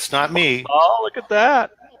 That's not me. Oh, look at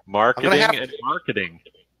that. Marketing and marketing.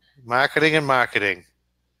 Marketing and marketing.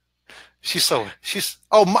 She's so just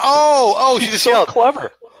so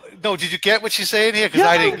clever. No, did you get what she's saying here? Because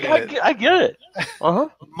I didn't get it. I get it.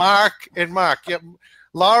 Mark and Mark. Yep.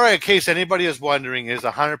 Laura, in case anybody is wondering, is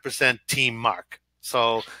 100% Team Mark.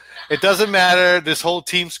 So it doesn't matter. This whole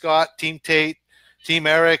Team Scott, Team Tate, Team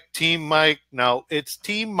Eric, Team Mike. No, it's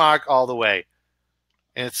Team Mark all the way.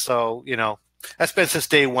 And so, that's been since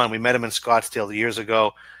day one. We met him in Scottsdale years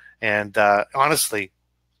ago. And honestly,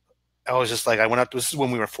 I was just like, I went up. This is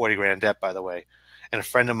when we were 40 grand in debt, by the way. And a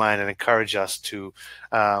friend of mine had encouraged us to,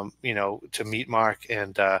 to meet Mark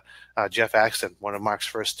and Jeff Axton, one of Mark's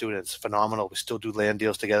first students. Phenomenal. We still do land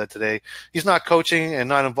deals together today. He's not coaching and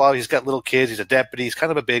not involved. He's got little kids. He's a deputy. He's kind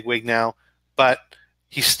of a bigwig now, but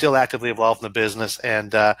he's still actively involved in the business.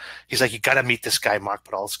 And he's like, you got to meet this guy, Mark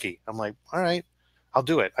Podolsky. I'm like, all right, I'll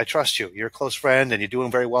do it. I trust you. You're a close friend, and you're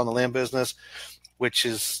doing very well in the land business, which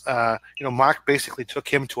is, Mark basically took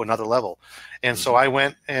him to another level. And so I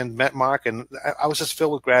went and met Mark, and I was just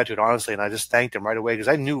filled with gratitude, honestly, and I just thanked him right away because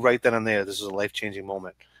I knew right then and there this was a life-changing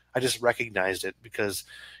moment. I just recognized it because,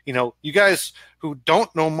 you guys who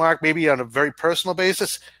don't know Mark maybe on a very personal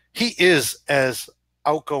basis, he is as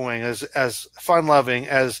outgoing, as fun-loving,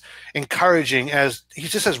 as encouraging, as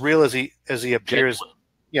he's just as real as he appears.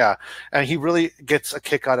 Yeah, and he really gets a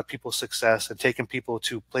kick out of people's success and taking people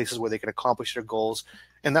to places where they can accomplish their goals.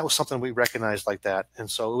 And that was something we recognized like that. And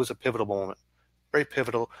so it was a pivotal moment, very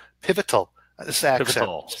pivotal. This accent,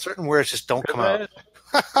 Pivotal. certain words just don't come out.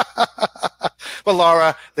 But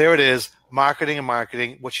Laura, there it is, marketing and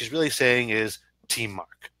marketing. What she's really saying is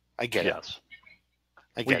teamwork. I get it. Yes,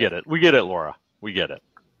 We get it. We get it, Laura. We get it.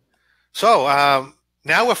 So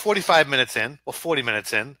now we're 45 minutes in. Well, 40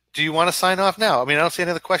 minutes in. Do you want to sign off now? I mean, I don't see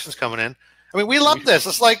any other questions coming in. I mean, we love this.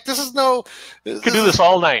 It's like this is no. We could do this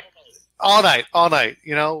all night. All night.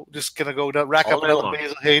 You know, just gonna go rack up another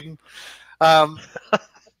Basil Hayden.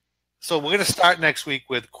 So we're gonna start next week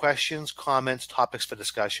with questions, comments, topics for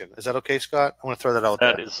discussion. Is that okay, Scott? I want to throw that out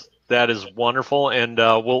there. That is wonderful, and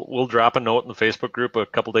we'll drop a note in the Facebook group a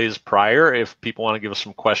couple days prior if people want to give us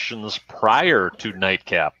some questions prior to Nite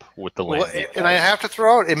Cap with the Land Geek Guys. And I have to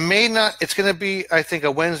throw out, it may not. It's going to be, I think,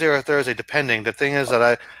 a Wednesday or a Thursday, depending. The thing is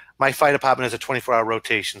that my fire department is a 24-hour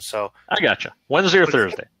rotation, so I gotcha. Wednesday or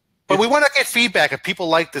Thursday. But we want to get feedback if people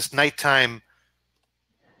like this nighttime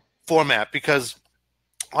format because,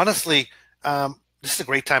 honestly. This is a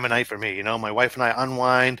great time of night for me. You know, my wife and I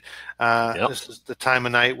unwind. This is the time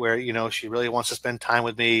of night where, you know, she really wants to spend time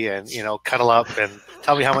with me and, you know, cuddle up and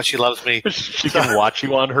tell me how much she loves me. She can watch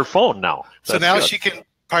you on her phone now. So now she can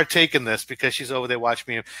partake in this because she's over there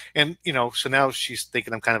watching me. And, you know, so now she's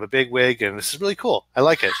thinking I'm kind of a bigwig and this is really cool. I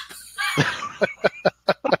like it.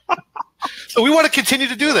 So we want to continue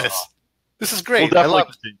to do this. This is great. We'll definitely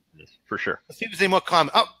continue this, for sure. Let's see if there's any more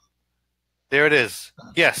comment. Oh, there it is.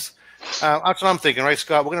 Yes. That's what I'm thinking, right,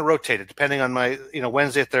 Scott? We're going to rotate it depending on my, you know,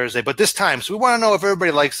 Wednesday, Thursday. But this time, so we want to know if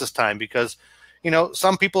everybody likes this time because, you know,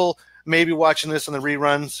 some people may be watching this on the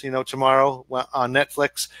reruns, you know, tomorrow on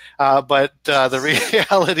Netflix. But the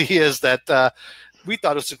reality is that we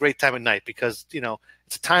thought it was a great time of night because, you know,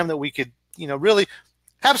 it's a time that we could, you know, really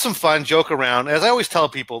have some fun, joke around. As I always tell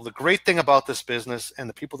people, the great thing about this business and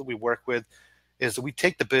the people that we work with is that we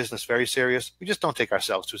take the business very serious. We just don't take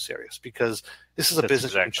ourselves too serious because this is a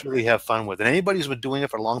business we truly have fun with. And anybody who's been doing it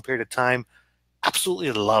for a long period of time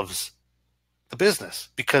absolutely loves the business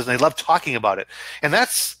because they love talking about it. And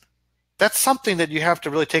that's something that you have to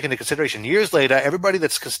really take into consideration. Years later, everybody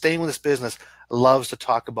that's staying with this business loves to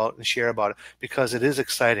talk about and share about it because it is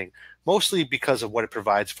exciting, mostly because of what it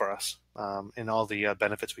provides for us and all the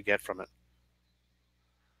benefits we get from it.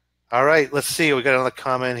 All right, let's see. We got another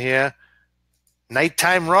comment here.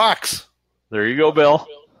 Nighttime rocks. There you go, Bill.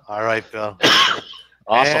 All right, Bill.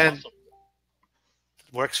 Awesome. And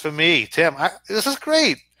works for me. Tim, this is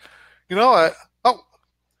great. You know,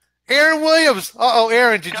 Aaron Williams.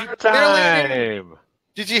 Aaron, did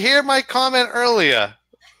you hear my comment earlier?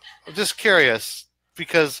 I'm just curious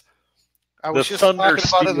because I was just talking about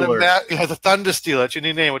it. The Thunder Stealer. That's your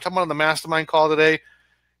new name. We're talking about on the Mastermind call today.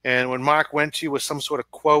 And when Mark went to you with some sort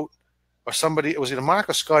of quote or somebody, it was either Mark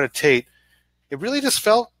or Scott or Tate, it really just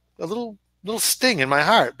felt a little sting in my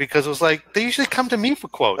heart because it was like they usually come to me for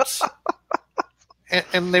quotes,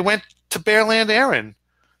 and they went to Bearland Aaron.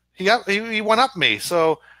 He went up me,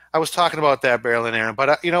 so I was talking about that Bearland Aaron.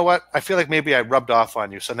 But you know what? I feel like maybe I rubbed off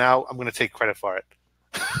on you, so now I'm going to take credit for it.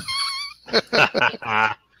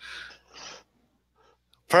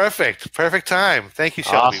 Perfect time. Thank you,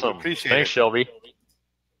 Shelby. Awesome. We appreciate Thanks, it. Shelby.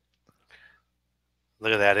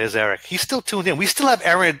 Look at that. There's Eric. He's still tuned in. We still have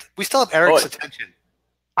Aaron. We still have Eric's attention.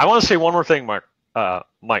 I want to say one more thing, Mark.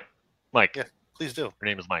 Mike. Yeah, please do. Your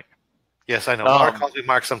name is Mike. Yes, I know. Mark calls me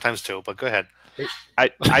Mark sometimes too, but go ahead. I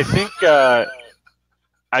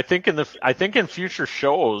think in future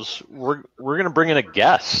shows we're going to bring in a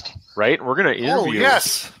guest, right? We're going to interview. Oh,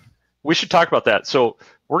 yes. We should talk about that. So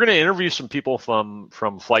we're going to interview some people from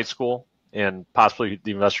flight school and possibly the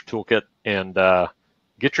Investor Toolkit and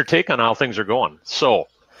get your take on how things are going. So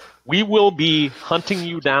we will be hunting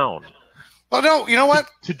you down. Well, no, you know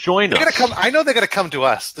what? To join us. I know they're gonna come to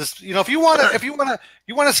us. If you want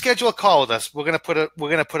to schedule a call with us, we're gonna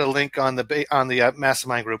put a link on the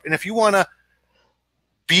Mastermind group. And if you want to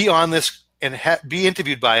be on this and be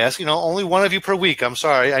interviewed by us, only one of you per week. I'm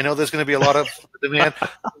sorry, I know there's going to be a lot of demand.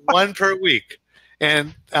 One per week,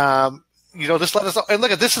 and just let us know. And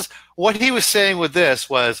look at this is what he was saying with this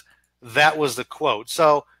was. That was the quote.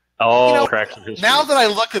 So, cracks in history. Now that I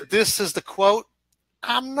look at this as the quote,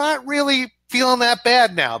 I'm not really feeling that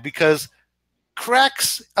bad now because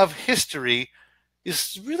cracks of history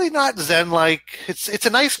is really not Zen-like. It's a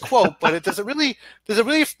nice quote, but does it really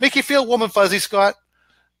make you feel warm and fuzzy, Scott?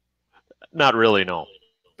 Not really, no.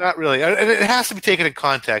 Not really. And it has to be taken in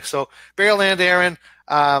context. So, Bearland Aaron,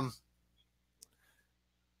 I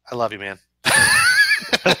love you, man.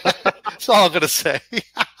 That's all I'm going to say.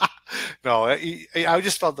 No, I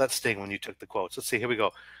just felt that sting when you took the quotes. Let's see. Here we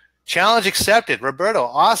go. Challenge accepted. Roberto,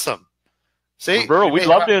 awesome. See, Roberto, we'd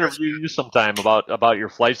love to interview you sometime about your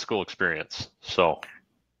flight school experience. So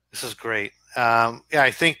this is great. Yeah,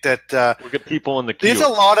 I think that we'll get people in the queue. There's a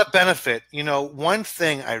lot of benefit. You know, one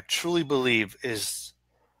thing I truly believe is,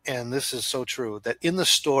 and this is so true, that in the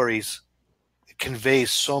stories it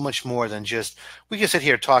conveys so much more than just, we can sit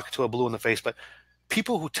here and talk to a blue in the face, but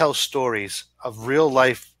people who tell stories of real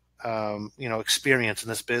life, experience in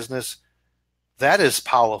this business, that is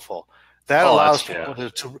powerful. That allows people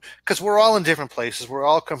to, because we're all in different places. We're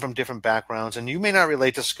all come from different backgrounds, and you may not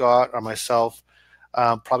relate to Scott or myself.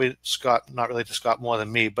 Probably Scott, not relate to Scott more than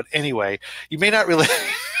me, but anyway, you may not relate.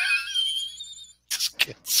 Just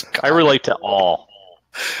kidding, Scott. I relate to all.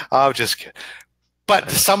 I'm just kidding. But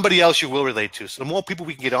somebody else you will relate to. So the more people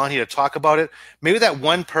we can get on here to talk about it, maybe that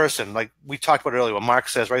one person, like we talked about earlier, what Mark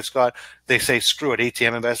says, right, Scott? They say, screw it,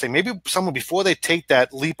 ATM investing. Maybe someone, before they take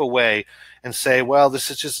that leap away and say, well, this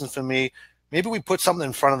just isn't for me, maybe we put something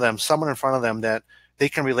in front of them, someone in front of them that they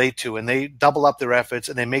can relate to, and they double up their efforts,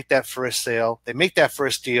 and they make that first sale, they make that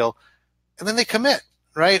first deal, and then they commit,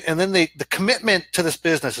 right? And then the commitment to this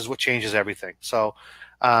business is what changes everything. So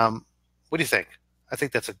what do you think? I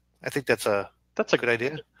think that's a good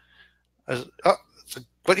idea. What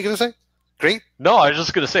are you going to say? Great? No, I was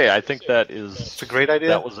just going to say, I think it's a great idea.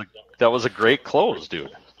 That was a great close, dude.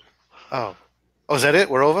 Oh, is that it?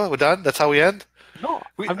 We're over? We're done? That's how we end? No,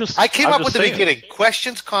 I came up with the beginning.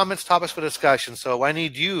 Questions, comments, topics for discussion. So I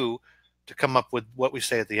need you to come up with what we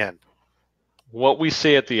say at the end. What we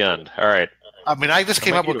say at the end. All right. I mean, I just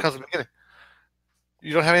came up with what comes at the beginning.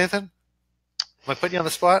 You don't have anything? Am I putting you on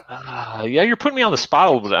the spot? Yeah, you're putting me on the spot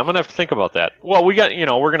a little bit. I'm gonna have to think about that. Well,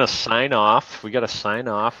 we're gonna sign off. We got to sign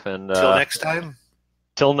off and till next time.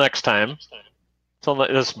 Till next time.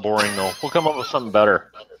 That's boring though. We'll come up with something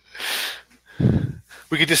better.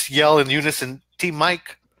 We could just yell in unison, Team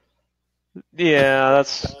Mike. Yeah,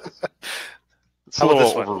 that's a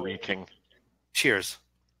little overreaching. Cheers.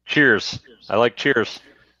 Cheers. I like cheers.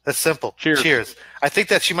 That's simple. Cheers. Cheers. I think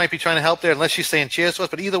that she might be trying to help there, unless she's saying cheers to us.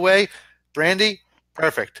 But either way, Brandy,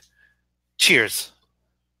 perfect. Cheers.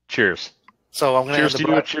 Cheers. So I'm going to cheers to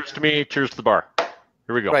you. Cheers to me. Cheers to the bar.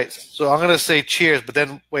 Here we go. Right. So I'm going to say cheers, but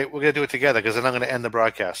then wait, we're going to do it together because then I'm going to end the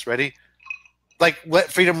broadcast. Ready? Like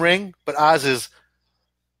let freedom ring, but ours is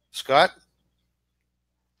Scott.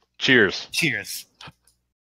 Cheers. Cheers.